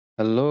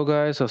Hello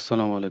guys,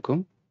 assalamu alaikum.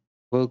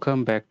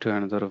 Welcome back to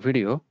another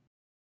video.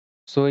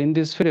 So in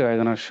this video I'm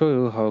gonna show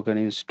you how you can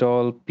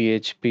install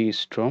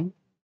PHPStorm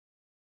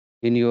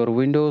in your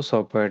Windows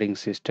operating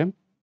system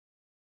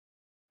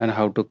and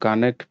how to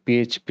connect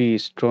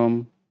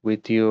PHPStorm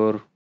with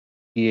your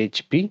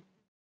PHP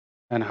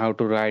and how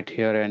to write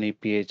here any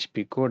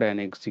PHP code and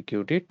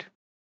execute it.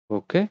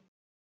 Okay.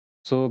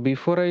 So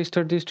before I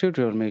start this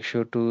tutorial, make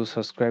sure to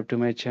subscribe to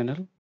my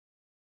channel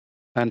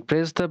and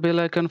press the bell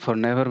icon for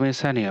never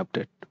miss any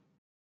update.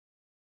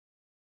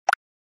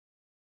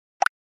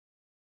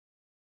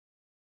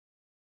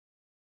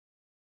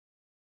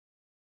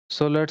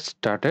 So let's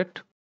start it.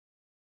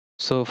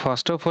 So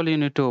first of all, you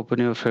need to open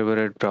your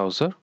favorite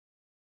browser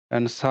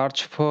and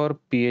search for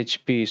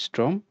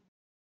PHPStorm.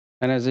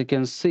 And as you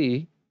can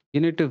see,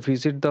 you need to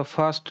visit the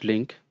first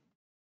link,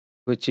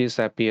 which is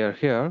appear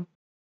here,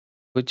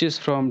 which is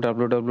from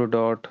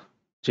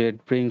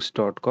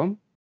www.jetbrains.com.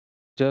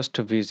 Just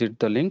visit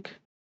the link.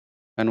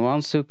 And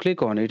once you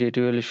click on it, it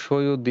will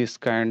show you this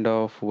kind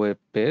of web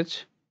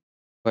page.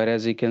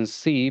 Whereas you can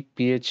see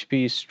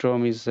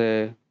PHPStorm is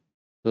a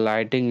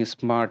lighting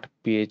smart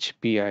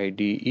PHP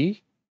IDE.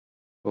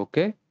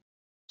 Okay.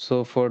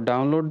 So for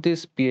download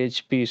this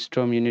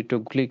PHPStorm, you need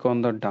to click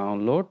on the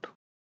download.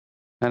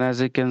 And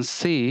as you can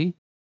see,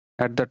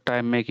 at the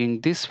time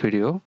making this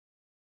video,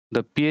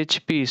 the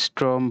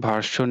PHPStorm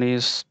version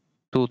is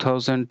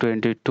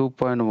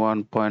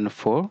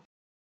 2022.1.4.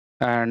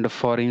 And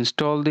for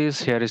install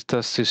this, here is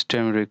the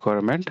system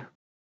requirement,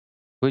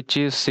 which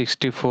is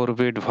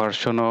 64-bit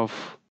version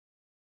of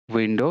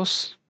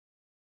Windows,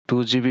 2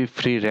 GB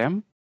free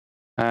RAM,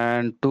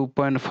 and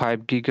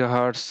 2.5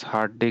 GHz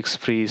hard disk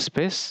free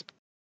space.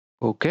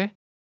 Okay.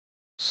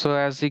 So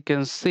as you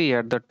can see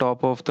at the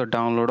top of the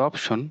download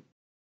option,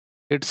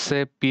 it's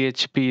a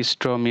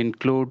PHPStorm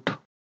include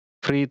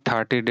free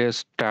 30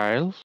 days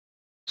trial.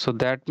 So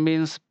that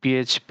means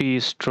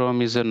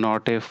PHPStorm is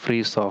not a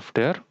free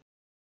software.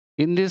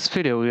 In this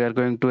video, we are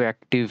going to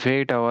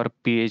activate our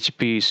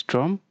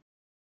PHPStorm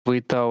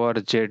with our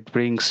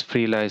JetBrains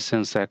free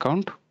license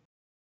account.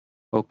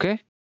 Okay.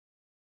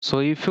 So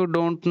if you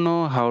don't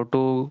know how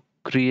to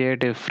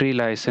create a free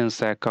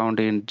license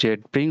account in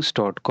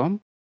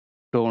JetBrains.com,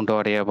 don't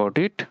worry about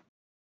it.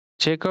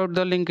 Check out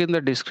the link in the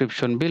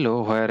description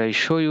below where I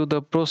show you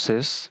the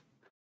process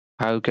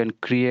how you can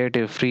create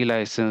a free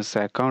license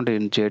account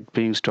in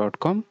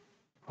JetBrains.com.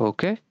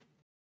 Okay.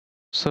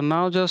 So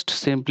now just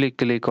simply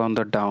click on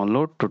the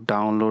download to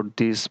download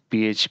this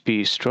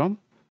PHPStorm.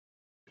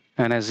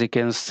 And as you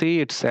can see,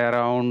 it's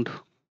around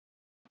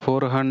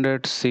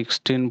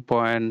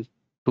 416.25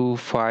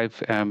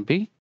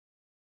 MB.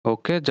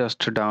 Okay, just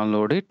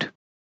download it.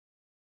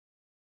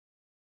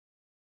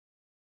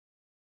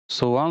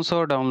 So once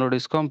our download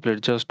is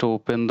complete, just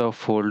open the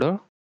folder.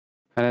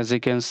 And as you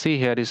can see,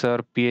 here is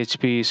our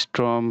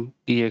PHPStorm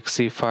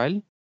exe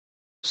file.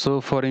 So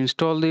for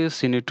install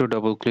this, you need to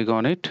double click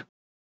on it.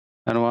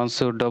 And once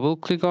you double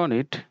click on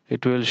it,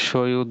 it will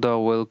show you the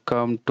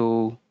welcome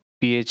to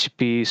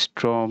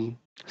PHPStorm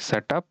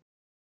setup.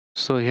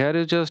 So here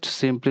you just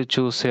simply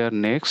choose here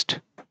next.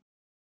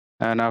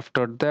 And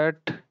after that,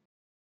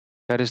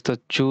 here is the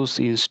choose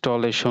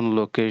installation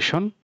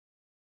location.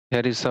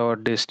 Here is our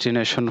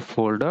destination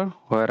folder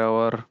where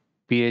our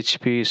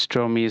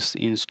PHPStorm is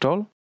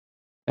installed.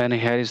 And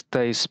here is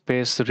the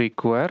space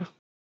required,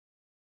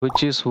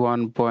 which is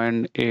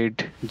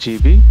 1.8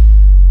 GB.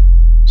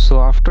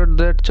 So after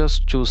that,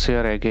 just choose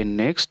here again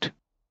next.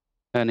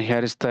 And here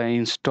is the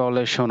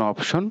installation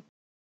option.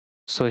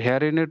 So here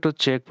you need to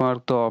check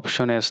mark the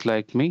option as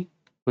like me,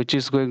 which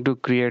is going to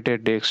create a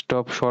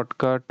desktop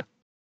shortcut,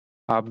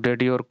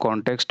 update your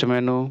context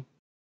menu,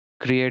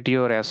 create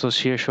your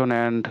association,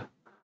 and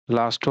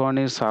last one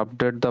is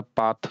update the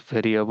path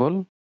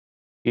variable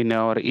in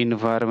our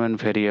environment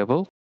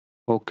variable.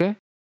 Okay.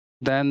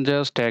 Then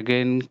just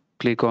again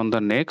click on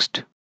the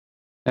next.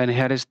 And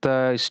here is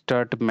the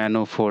start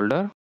menu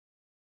folder.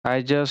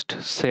 I just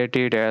set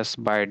it as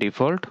by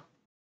default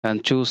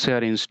and choose here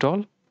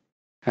install.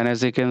 And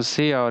as you can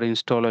see, our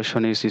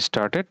installation is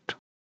started.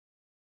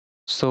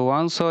 So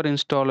once our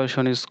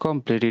installation is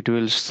complete, it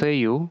will say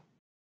you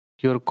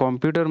your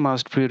computer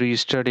must be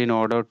restarted in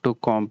order to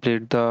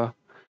complete the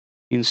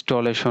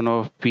installation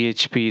of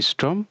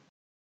PHPStorm.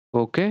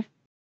 Okay.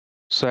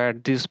 So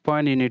at this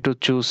point, you need to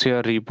choose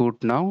here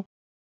reboot now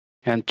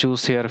and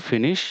choose here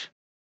finish,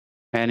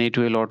 and it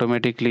will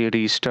automatically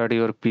restart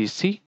your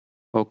PC.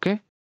 Okay.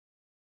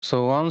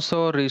 So once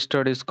our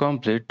restart is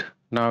complete,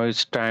 now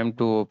it's time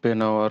to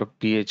open our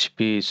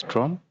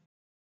PHPStorm.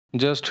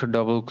 Just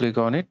double click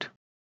on it.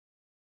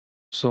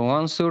 So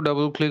once you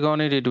double click on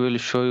it, it will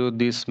show you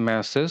this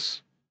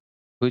message,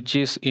 which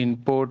is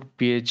import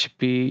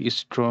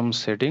PHPStorm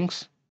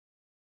settings.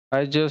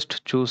 I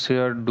just choose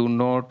here do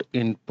not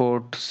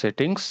import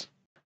settings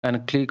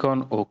and click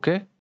on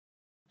OK.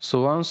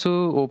 So once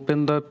you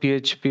open the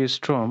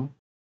PHPStorm,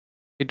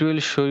 it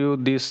will show you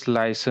this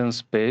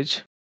license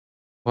page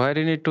where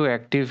you need to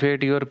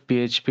activate your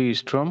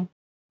PHPStorm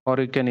or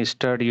you can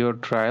start your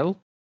trial.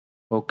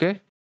 Okay.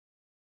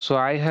 So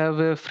I have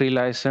a free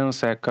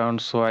license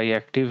account, so I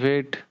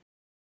activate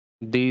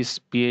this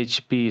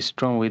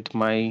PhpStorm with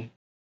my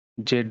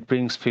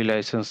JetBrains free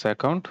license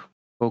account.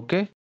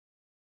 Okay.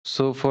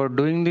 So for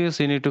doing this,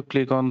 you need to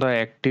click on the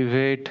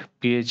activate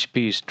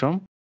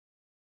PhpStorm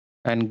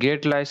and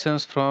get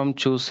license from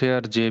choose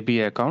here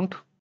JB account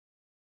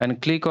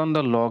and click on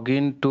the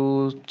login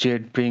to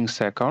JetBrains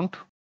account.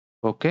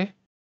 Okay.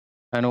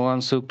 And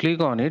once you click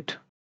on it,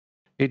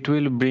 it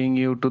will bring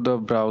you to the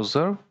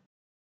browser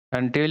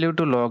and tell you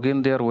to log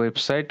in their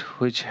website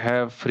which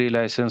have free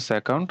license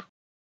account.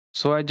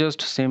 So I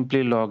just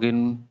simply log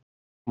in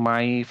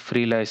my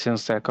free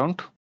license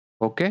account.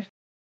 Okay.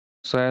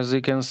 So as you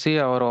can see,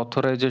 our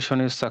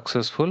authorization is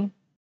successful.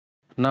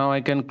 Now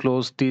I can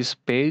close this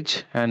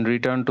page and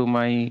return to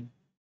my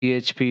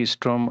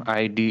PhpStorm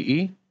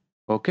IDE.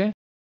 Okay.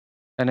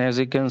 And as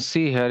you can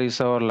see, here is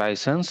our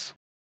license.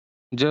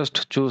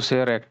 Just choose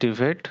here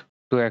activate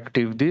to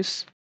active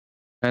this.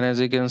 And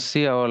as you can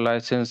see, our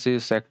license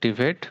is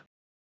activate.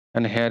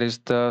 And here is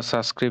the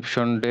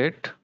subscription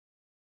date.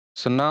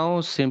 So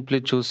now simply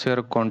choose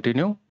here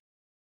continue.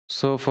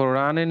 So for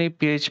run any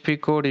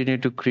PHP code, you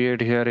need to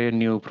create here a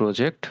new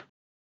project.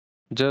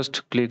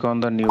 Just click on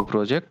the new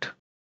project.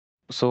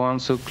 So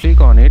once you click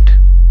on it,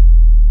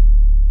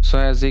 so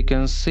as you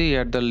can see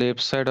at the left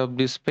side of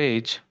this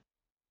page,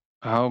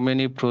 how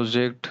many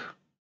project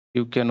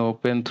you can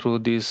open through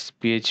this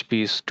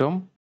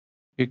PhpStorm.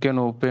 You can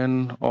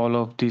open all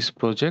of this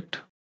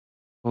project.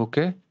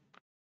 Okay.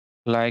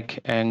 Like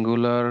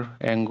Angular,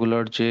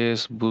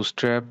 AngularJS,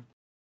 Bootstrap,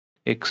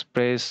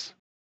 Express,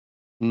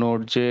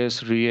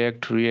 Node.js,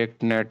 React,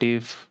 React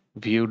Native,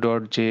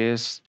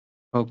 Vue.js.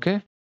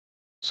 Okay.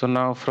 So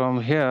now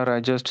from here, I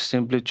just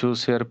simply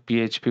choose here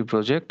PHP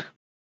project.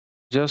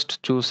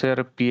 Just choose here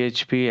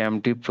PHP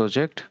empty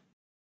project.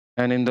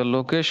 And in the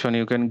location,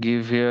 you can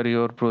give here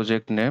your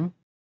project name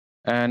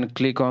and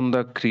click on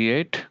the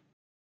create.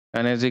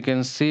 And as you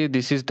can see,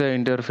 this is the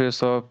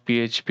interface of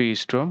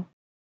PhpStorm.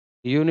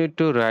 You need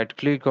to right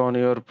click on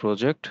your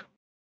project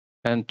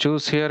and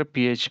choose here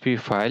PHP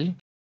file.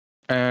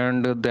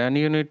 And then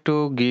you need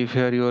to give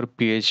here your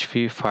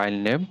PHP file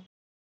name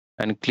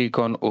and click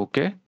on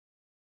OK.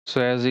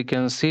 So as you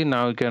can see,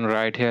 now you can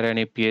write here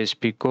any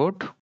PHP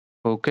code.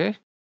 Okay.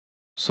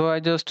 So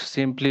I just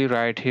simply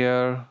write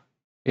here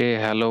a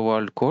hello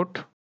world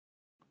code.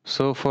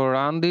 So for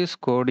run this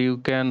code, you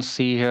can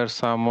see here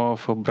some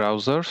of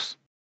browsers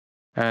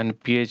and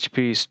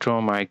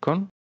PhpStorm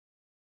icon.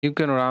 You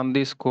can run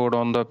this code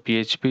on the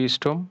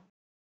PhpStorm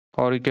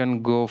or you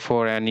can go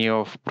for any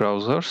of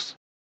browsers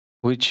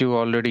which you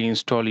already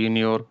install in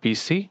your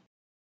PC.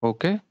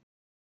 Okay.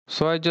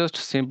 So I just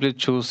simply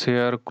choose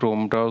here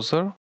Chrome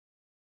browser,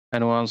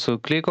 and once you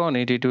click on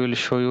it, it will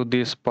show you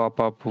this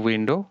pop-up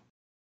window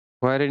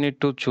where you need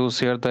to choose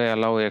here the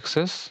allow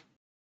access.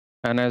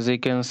 And as you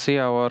can see,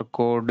 our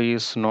code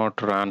is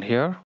not run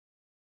here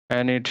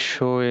and it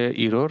show a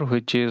error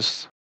which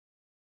is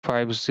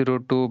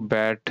 502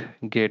 bad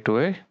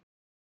gateway,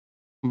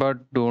 but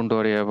don't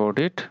worry about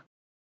it.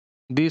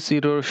 This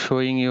error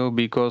showing you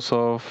because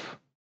of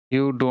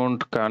you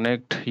don't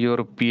connect your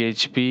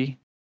PHP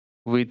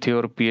with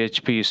your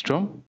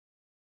PhpStorm.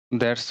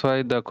 That's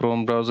why the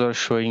Chrome browser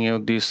showing you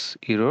this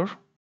error.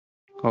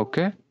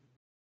 Okay.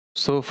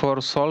 So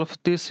for solve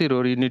this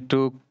error, you need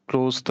to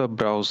close the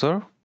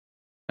browser.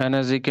 And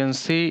as you can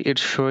see,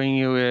 it's showing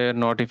you a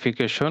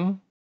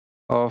notification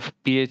of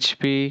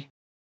PHP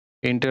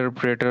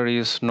interpreter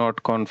is not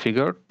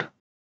configured.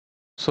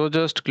 So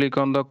just click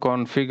on the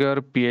configure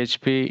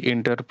PHP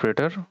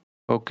interpreter.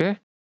 Okay.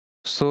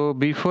 So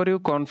before you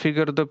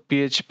configure the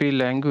PHP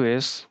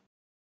language,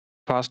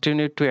 first you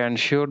need to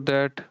ensure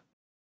that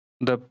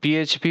the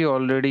PHP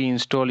already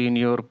installed in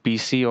your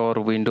PC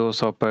or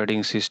Windows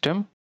operating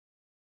system.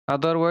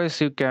 Otherwise,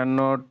 you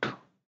cannot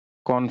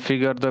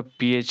configure the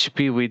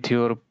PHP with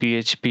your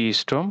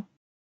PhpStorm.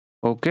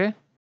 Okay.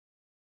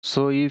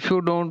 So if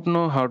you don't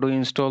know how to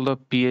install the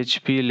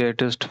PHP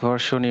latest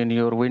version in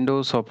your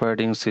Windows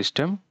operating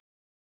system,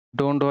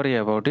 don't worry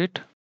about it.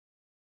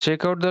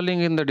 Check out the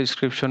link in the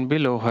description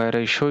below where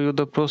I show you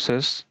the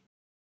process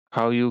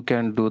how you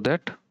can do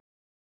that.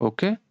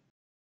 Okay.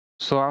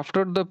 So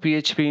after the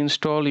PHP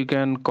install, you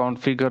can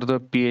configure the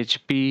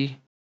PHP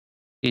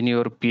in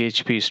your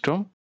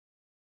PhpStorm.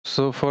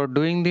 So for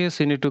doing this,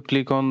 you need to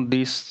click on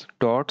these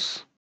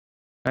dots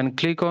and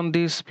click on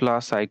this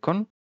plus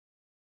icon.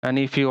 And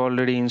if you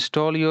already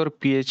install your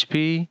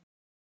PHP,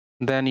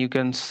 then you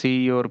can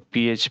see your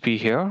PHP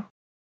here.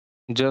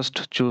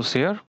 Just choose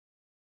here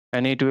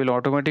and it will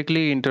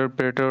automatically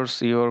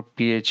interpreters your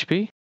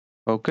PHP.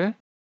 Okay.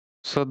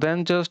 So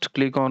then just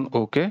click on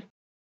OK.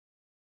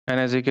 And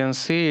as you can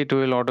see, it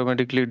will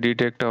automatically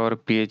detect our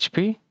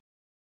PHP.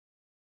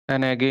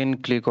 And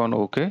again click on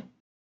OK.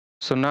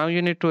 So now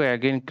you need to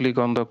again click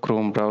on the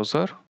Chrome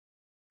browser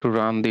to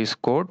run this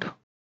code.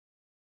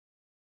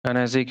 And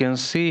as you can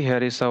see,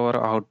 here is our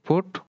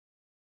output,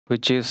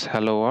 which is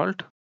hello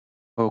world.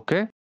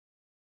 Okay.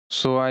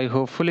 So I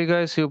hopefully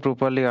guys you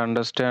properly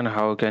understand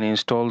how you can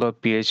install the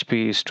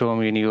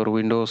PhpStorm in your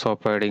Windows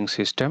operating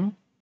system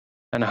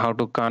and how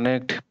to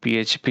connect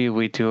PHP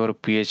with your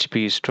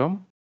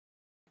PhpStorm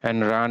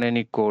and run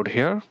any code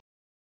here.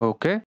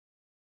 Okay.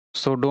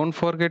 So don't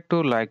forget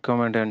to like,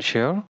 comment and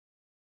share.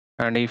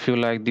 And if you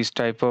like this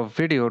type of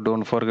video,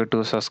 don't forget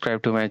to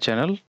subscribe to my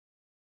channel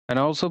and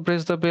also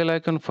press the bell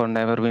icon for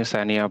never miss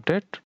any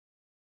update.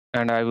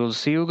 And I will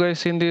see you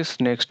guys in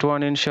this next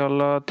one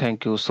inshallah.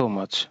 Thank you so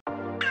much.